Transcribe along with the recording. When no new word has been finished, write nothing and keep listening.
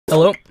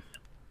Hello?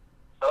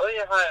 Oh,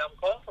 yeah, hi. I'm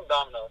calling from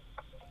Domino's.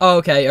 Oh,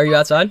 okay. Are you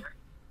outside?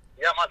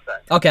 Yeah, I'm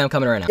outside. Okay, I'm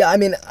coming right now. Yeah, I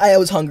mean, I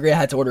was hungry. I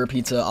had to order a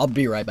pizza. I'll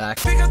be right back.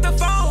 Pick up the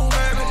phone, baby.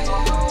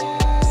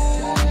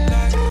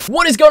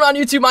 What is going on,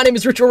 YouTube? My name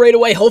is Ritual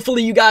Raidaway.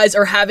 Hopefully you guys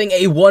are having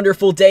a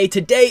wonderful day.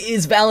 Today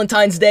is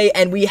Valentine's Day,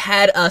 and we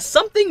had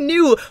something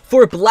new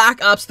for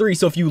Black Ops 3.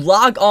 So if you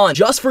log on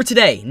just for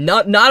today,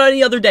 not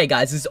any other day,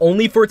 guys, this is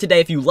only for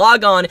today. If you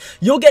log on,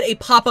 you'll get a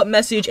pop-up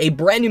message, a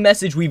brand new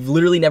message we've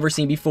literally never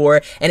seen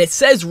before, and it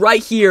says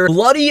right here,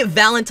 Bloody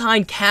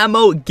Valentine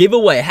Camo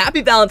Giveaway.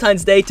 Happy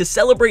Valentine's Day. To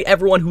celebrate,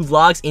 everyone who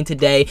logs in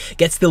today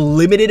gets the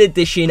limited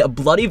edition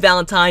Bloody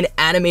Valentine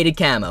animated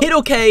camo. Hit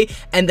OK,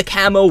 and the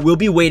camo will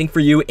be waiting for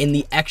you in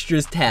the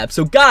extras tab.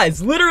 So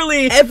guys,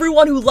 literally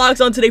everyone who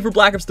logs on today for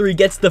Black Ops 3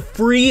 gets the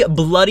free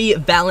Bloody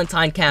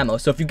Valentine camo.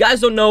 So if you guys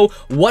don't know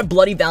what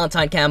Bloody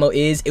Valentine camo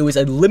is, it was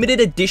a limited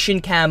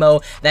edition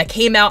camo that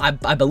came out,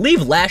 I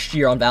believe, last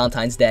year on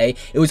Valentine's Day.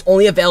 It was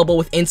only available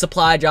within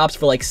supply drops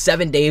for like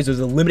 7 days. It was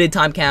a limited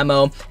time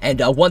camo,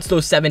 and once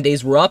those 7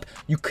 days were up,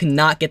 you could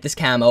not get this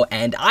camo,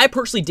 and I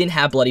personally didn't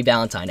have Bloody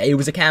Valentine. It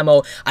was a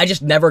camo I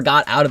just never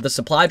got out of the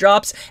supply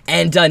drops,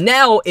 and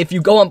now if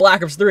you go on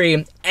Black Ops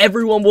 3,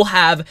 everyone will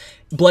have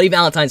Bloody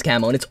Valentine's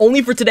camo, and it's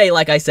only for today,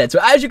 like I said. So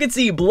as you can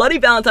see, Bloody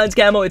Valentine's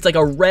camo, it's like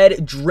a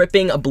red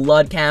dripping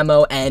blood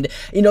camo, and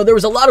you know, there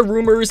was a lot of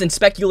rumors and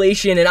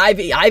speculation, and I've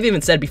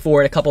even said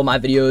before in a couple of my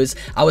videos,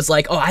 I was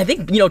like, oh, I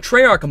think, you know,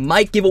 Treyarch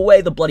might give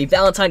away the Bloody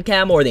Valentine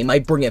camo, or they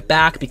might bring it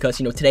back, because,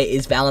 you know, today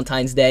is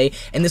Valentine's Day,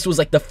 and this was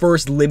like the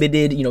first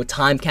limited, you know,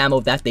 time camo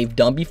that they've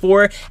done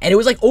before, and it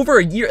was like over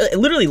a year,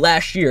 literally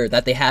last year,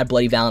 that they had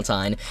Bloody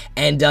Valentine,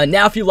 and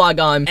now if you log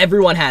on,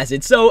 everyone has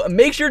it. So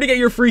make sure to get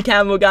your free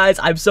camo, guys.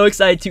 I'm so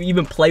excited to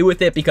even play with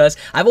it, because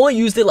I've only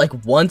used it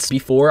like once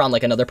before on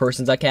like another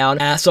person's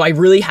account, so I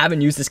really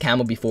haven't used this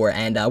camo before,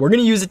 and we're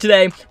gonna use it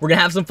today. We're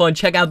gonna have some fun,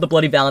 check out the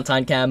Bloody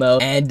Valentine camo,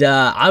 and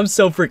I'm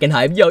so freaking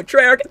hyped. Yo,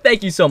 Treyarch,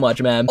 thank you so much,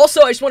 man.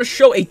 Also, I just want to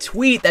show a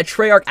tweet that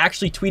Treyarch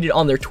actually tweeted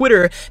on their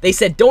Twitter. They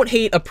said, "Don't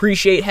hate,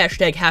 appreciate,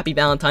 hashtag Happy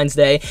Valentine's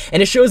Day,"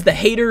 and it shows the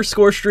hater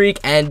score streak,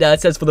 and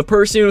it says, "For the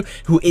person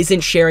who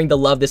isn't sharing the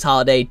love this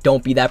holiday,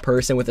 don't be that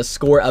person," with a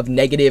score of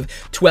negative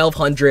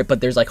 1200,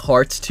 but there's like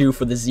hearts too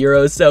for the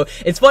zeros. So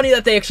it's funny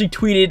that they actually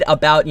tweeted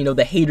about, you know,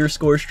 the hater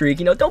score streak.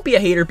 You know, don't be a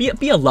hater, be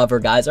a lover,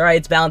 guys. All right,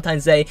 it's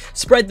Valentine's Day,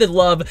 spread the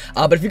love.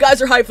 But if you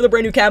guys are hyped for the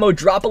brand new camo,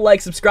 drop a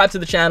like, subscribe to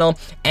the channel,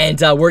 and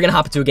we're gonna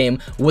hop into a game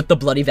with the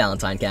Bloody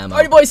Valentine camo.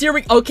 Alright, boys, here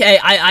we okay.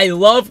 I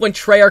love when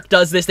Treyarch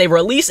does this. They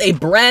release a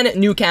brand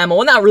new camo.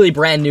 Well, not really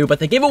brand new, but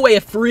they give away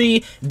a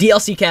free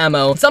DLC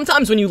camo.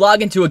 Sometimes when you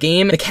log into a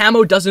game, the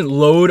camo doesn't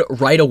load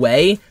right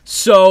away,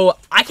 so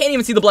I can't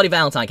even see the Bloody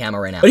Valentine camo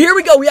right now. But here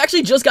we go. We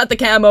actually just got the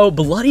camo,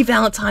 Bloody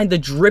Valentine, the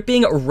dripping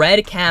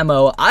red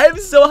camo. I'm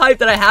so hyped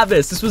that I have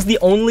this. This was the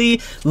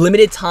only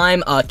limited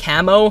time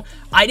camo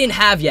I didn't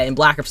have yet in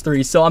Black Ops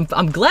 3, so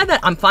I'm glad that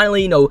I'm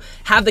finally, you know,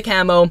 have the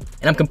camo,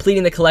 and I'm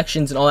completing the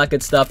collections and all that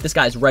good stuff. This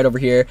guy's right over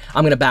here.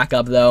 I'm gonna back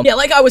up, though. Yeah,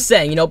 like I was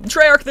saying, you know,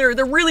 Treyarch,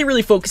 they're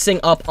really focusing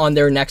up on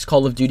their next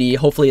Call of Duty.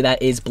 Hopefully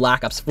that is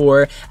Black Ops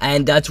 4,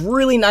 and it's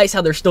really nice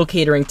how they're still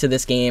catering to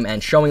this game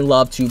and showing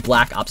love to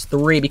Black Ops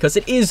 3, because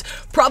it is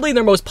probably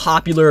their most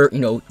popular, you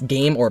know,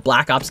 game, or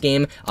Black Ops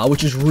game,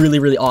 which is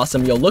really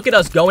awesome. Yo, look at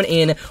us going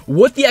in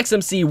with the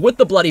XMC, with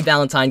the Bloody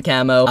Valentine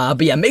camo.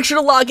 But yeah, make sure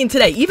to log in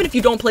today. Even if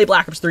you don't play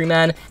Black Ops 3,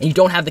 man, and you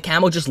don't have the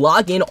camo, just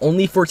log in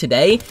only for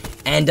today,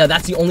 and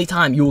that's the only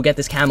time you will get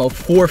this camo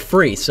for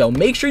free. So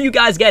make sure you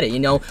guys get it. You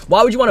know,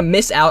 why would you want to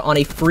miss out on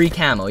a free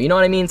camo? You know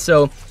what I mean?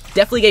 So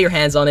definitely get your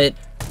hands on it.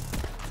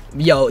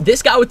 Yo,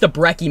 this guy with the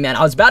brekkie, man,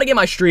 I was about to get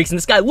my streaks, and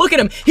this guy, look at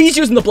him, he's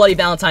using the Bloody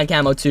Valentine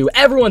camo too.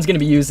 Everyone's gonna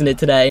be using it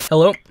today.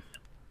 Hello?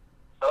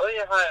 Oh,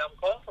 yeah, hi. I'm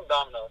calling from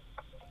Domino's.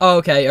 Oh,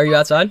 okay. Are you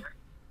outside?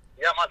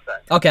 Yeah, I'm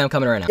outside. Okay, I'm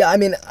coming right now. Yeah, I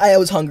mean, I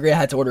was hungry. I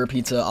had to order a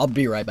pizza. I'll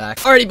be right back.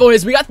 Alrighty,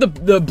 boys, we got the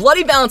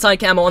Bloody Valentine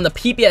camo on the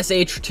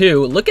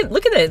PPSH2. Look at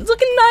it. It's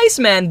looking nice,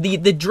 man.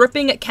 The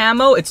dripping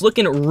camo, it's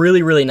looking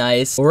really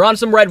nice. We're on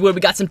some redwood.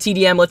 We got some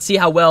TDM. Let's see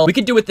how well we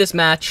can do with this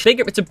match.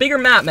 It's a bigger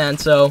map, man,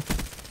 so...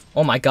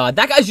 Oh my god,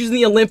 that guy's using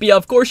the Olympia.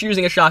 Of course you're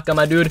using a shotgun,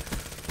 my dude.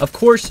 Of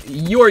course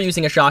you are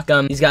using a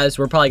shotgun. These guys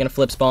were probably gonna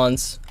flip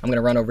spawns. I'm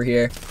gonna run over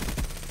here.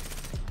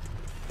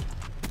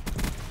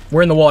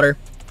 We're in the water.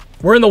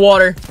 We're in the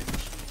water.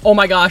 Oh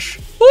my gosh.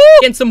 Woo!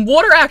 Getting some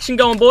water action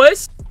going,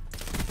 boys.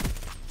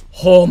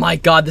 Oh my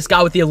god, this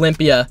guy with the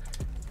Olympia.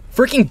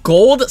 Freaking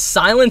gold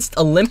silenced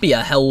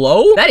Olympia.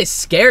 Hello? That is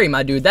scary,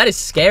 my dude. That is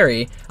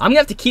scary. I'm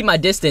gonna have to keep my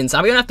distance.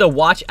 I'm gonna have to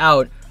watch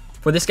out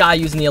for this guy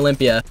using the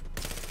Olympia.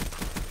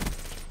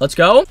 Let's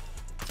go.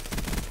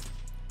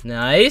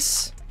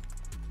 Nice.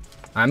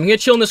 I'm gonna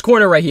chill in this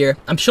corner right here.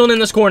 I'm chilling in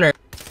this corner.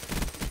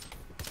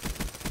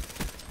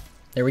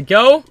 There we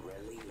go.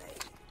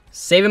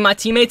 Saving my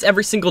teammates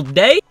every single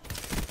day.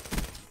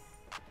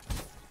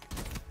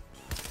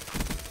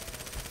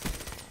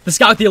 This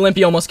guy with the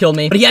Olympia almost killed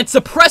me. But he had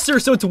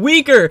suppressor, so it's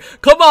weaker.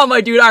 Come on,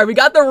 my dude. All right, we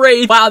got the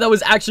Wraith. Wow, that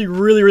was actually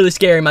really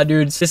scary, my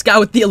dudes. This guy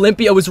with the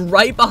Olympia was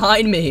right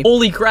behind me.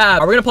 Holy crap. All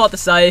right, we're gonna pull out the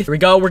scythe. Here we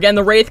go. We're getting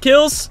the Wraith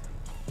kills.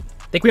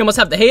 Think we almost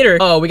have the hater.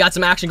 Oh, we got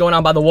some action going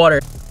on by the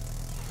water.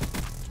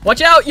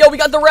 Watch out. Yo, we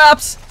got the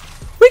wraps.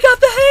 We got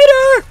the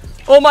hater.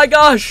 Oh my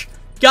gosh.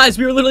 Guys,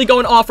 we are literally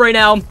going off right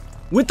now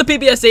with the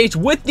PPSH,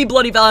 with the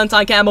Bloody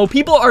Valentine camo.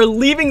 People are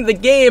leaving the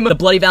game. The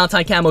Bloody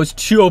Valentine camo is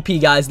too OP,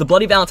 guys. The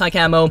Bloody Valentine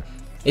camo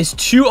is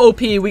too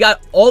OP. We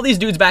got all these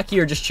dudes back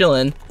here just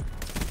chilling.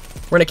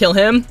 We're gonna kill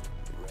him.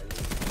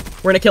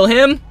 We're gonna kill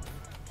him.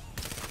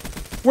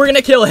 We're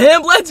gonna kill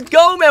him. Let's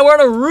go, man. We're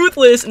on a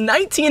ruthless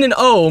 19-0.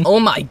 Oh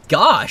my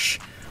gosh.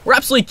 We're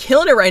absolutely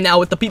killing it right now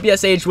with the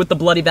PPSH, with the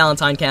Bloody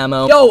Valentine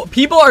camo. Yo,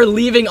 people are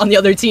leaving on the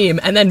other team,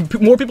 and then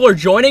more people are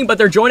joining, but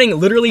they're joining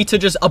literally to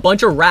just a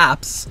bunch of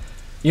wraps.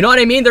 You know what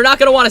I mean? They're not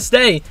gonna want to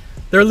stay.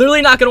 They're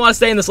literally not gonna want to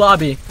stay in this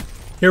lobby.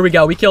 Here we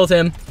go. We killed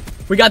him.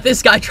 We got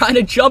this guy trying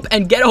to jump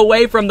and get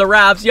away from the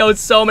wraps. Yo,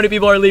 so many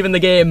people are leaving the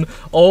game.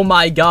 Oh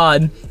my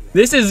god.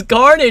 This is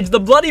carnage. The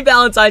Bloody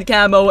Valentine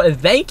camo.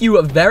 Thank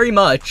you very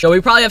much. So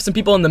we probably have some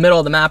people in the middle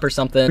of the map or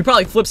something. We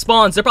probably flip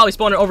spawns. They're probably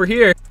spawning over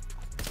here.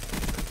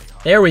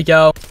 There we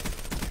go.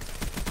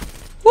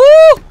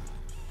 Woo!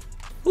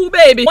 Ooh,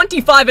 baby.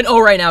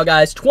 25-0 right now,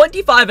 guys.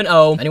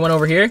 25-0. Anyone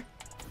over here?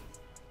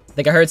 I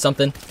think I heard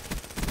something.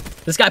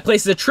 This guy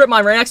places a trip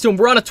mine right next to him.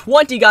 We're on a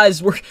 20,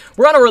 guys. We're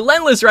on a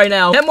relentless right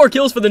now. 10 more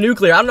kills for the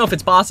nuclear. I don't know if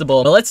it's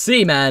possible, but let's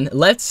see, man.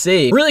 Let's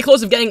see. Really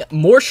close of getting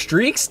more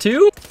streaks,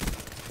 too.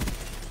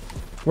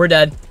 We're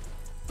dead.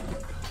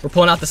 We're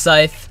pulling out the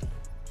scythe.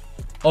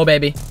 Oh,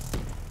 baby.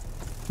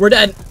 We're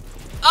dead.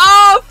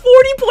 Ah,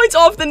 40 points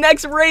off the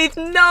next Wraith.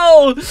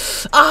 No.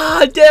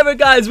 Ah, damn it,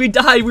 guys. We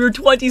died. We were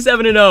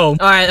 27-0. All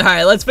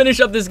right. Let's finish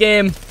up this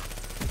game.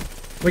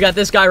 We got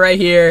this guy right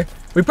here.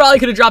 We probably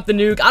could have dropped the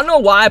nuke. I don't know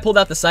why I pulled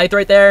out the scythe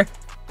right there.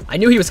 I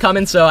knew he was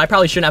coming, so I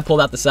probably shouldn't have pulled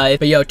out the scythe.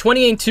 But yo,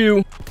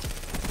 28-2.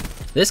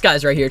 This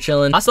guy's right here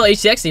chilling. Hostile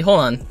HCXD. Hold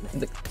on.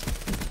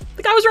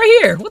 The guy was right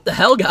here. What the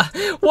hell, guy?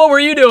 What were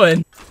you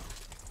doing?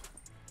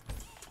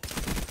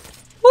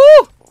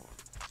 Woo!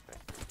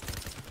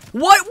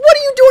 What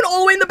are you doing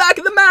all the way in the back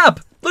of the map?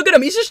 Look at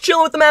him. He's just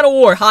chilling with the Man of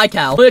War. Hi,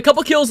 Cal. Only a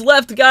couple kills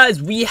left,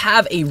 guys. We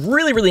have a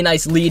really, really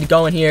nice lead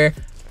going here.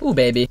 Ooh,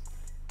 baby.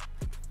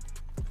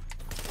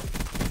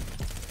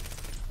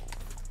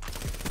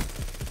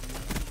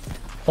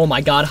 Oh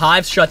my god,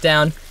 Hive's shut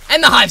down.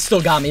 And the Hive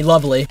still got me.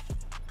 Lovely.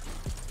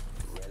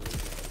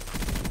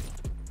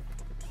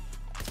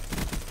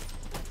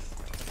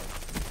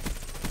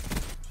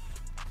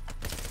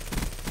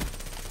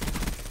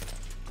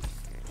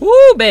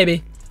 Woo,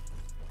 baby.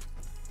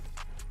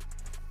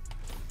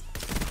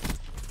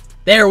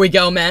 There we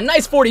go, man.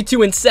 Nice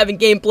 42-7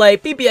 gameplay.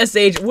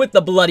 PPSH with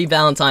the Bloody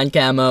Valentine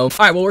camo. All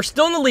right, well, we're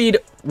still in the lead.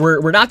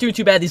 We're not doing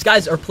too bad. These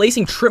guys are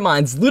placing trip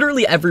mines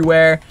literally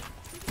everywhere.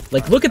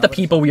 Like, look at the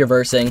people we are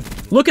versing.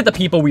 Look at the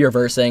people we are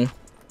versing.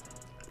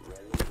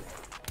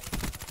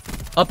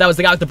 Oh, that was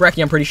the guy with the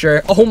brecci, I'm pretty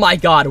sure. Oh my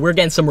god, we're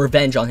getting some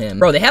revenge on him.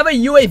 Bro, they have a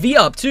UAV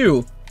up,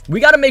 too.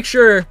 We gotta make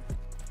sure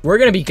we're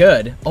gonna be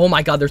good. Oh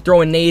my god, they're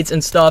throwing nades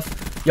and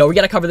stuff. Yo, we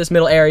gotta cover this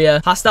middle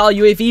area. Hostile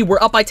UAV,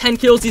 we're up by 10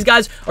 kills. These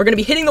guys are gonna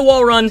be hitting the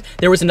wall run.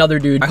 There was another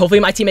dude. All right,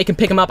 hopefully my teammate can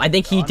pick him up. I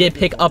think he did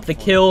pick up the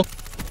kill.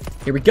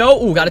 Here we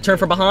go. Ooh, gotta turn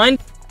from behind.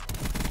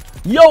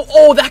 Yo,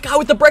 oh, that guy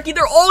with the brecci,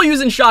 they're all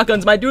using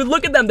shotguns, my dude.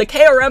 Look at them. The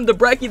KRM, the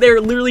brecci, they're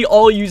literally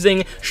all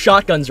using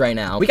shotguns right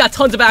now. We got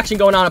tons of action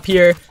going on up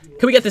here.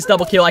 Can we get this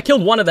double kill? I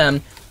killed one of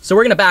them, so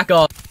we're gonna back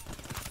up.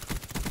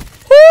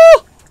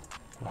 Woo!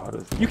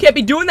 You can't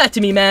be doing that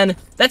to me, man.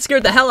 That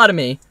scared the hell out of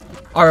me.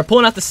 All right, we're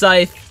pulling out the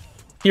scythe.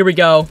 Here we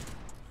go.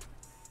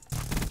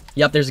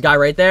 Yep, there's a guy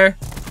right there.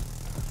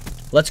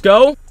 Let's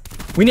go.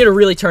 We need to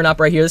really turn up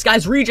right here. This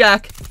guy's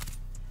rejack.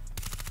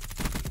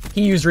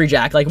 He used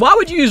rejack. Like, why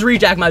would you use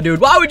rejack, my dude?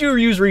 Why would you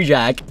use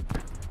rejack?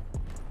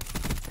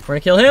 We're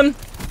gonna kill him.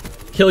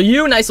 Kill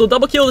you. Nice little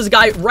double kill. This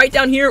guy right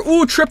down here.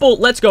 Ooh, triple.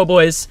 Let's go,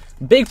 boys.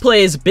 Big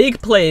plays.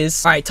 Big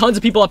plays. All right, tons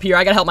of people up here.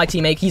 I gotta help my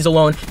teammate. He's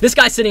alone. This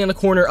guy's sitting in the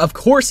corner. Of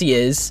course he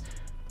is.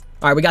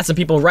 All right, we got some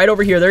people right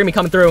over here. They're gonna be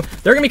coming through.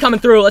 They're gonna be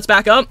coming through. Let's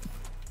back up.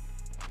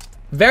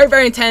 Very,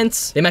 very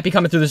intense. They might be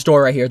coming through this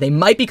door right here. They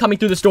might be coming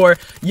through this door.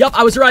 Yup,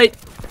 I was right.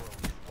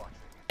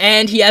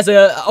 And he has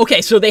a...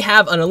 Okay, so they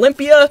have an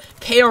Olympia,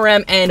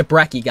 KRM, and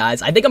brecci,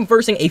 guys. I think I'm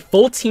versing a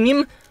full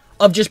team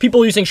of just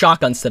people using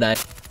shotguns today.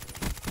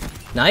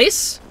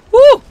 Nice. Woo!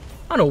 I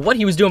don't know what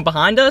he was doing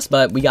behind us,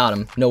 but we got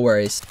him. No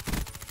worries.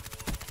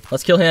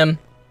 Let's kill him.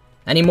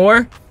 Any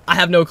more? I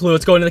have no clue.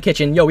 Let's go into the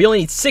kitchen. Yo, we only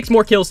need 6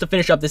 more kills to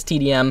finish up this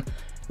TDM.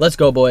 Let's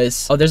go,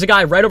 boys. Oh, there's a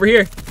guy right over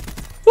here.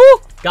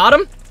 Woo! Got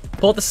him.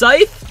 Pull out the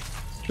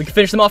scythe. We can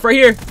finish them off right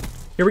here.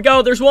 Here we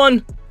go. There's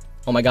one.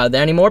 Oh my god, are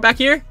there any more back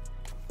here?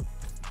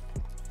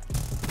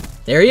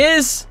 There he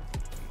is.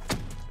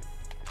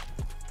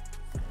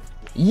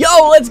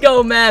 Yo, let's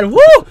go, man. Woo!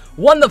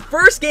 Won the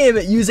first game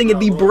using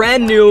the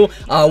brand new,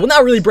 well,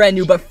 not really brand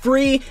new, but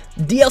free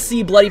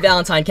DLC Bloody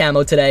Valentine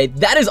camo today.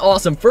 That is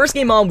awesome. First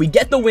game on, we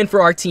get the win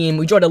for our team.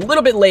 We joined a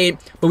little bit late,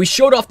 but we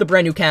showed off the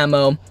brand new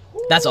camo.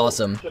 That's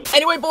awesome.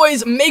 Anyway,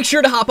 boys, make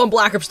sure to hop on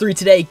Black Ops 3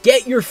 today.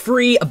 Get your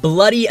free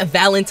Bloody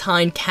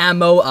Valentine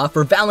camo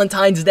for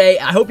Valentine's Day.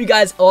 I hope you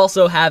guys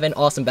also have an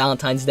awesome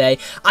Valentine's Day.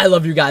 I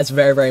love you guys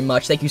very, very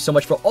much. Thank you so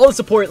much for all the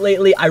support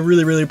lately. I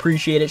really, really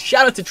appreciate it.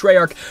 Shout out to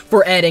Treyarch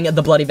for adding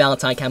the Bloody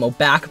Valentine camo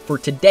back for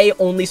today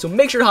only, so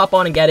make sure to hop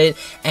on and get it.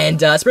 And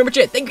that's pretty much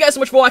it. Thank you guys so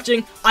much for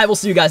watching. I will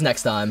see you guys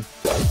next time.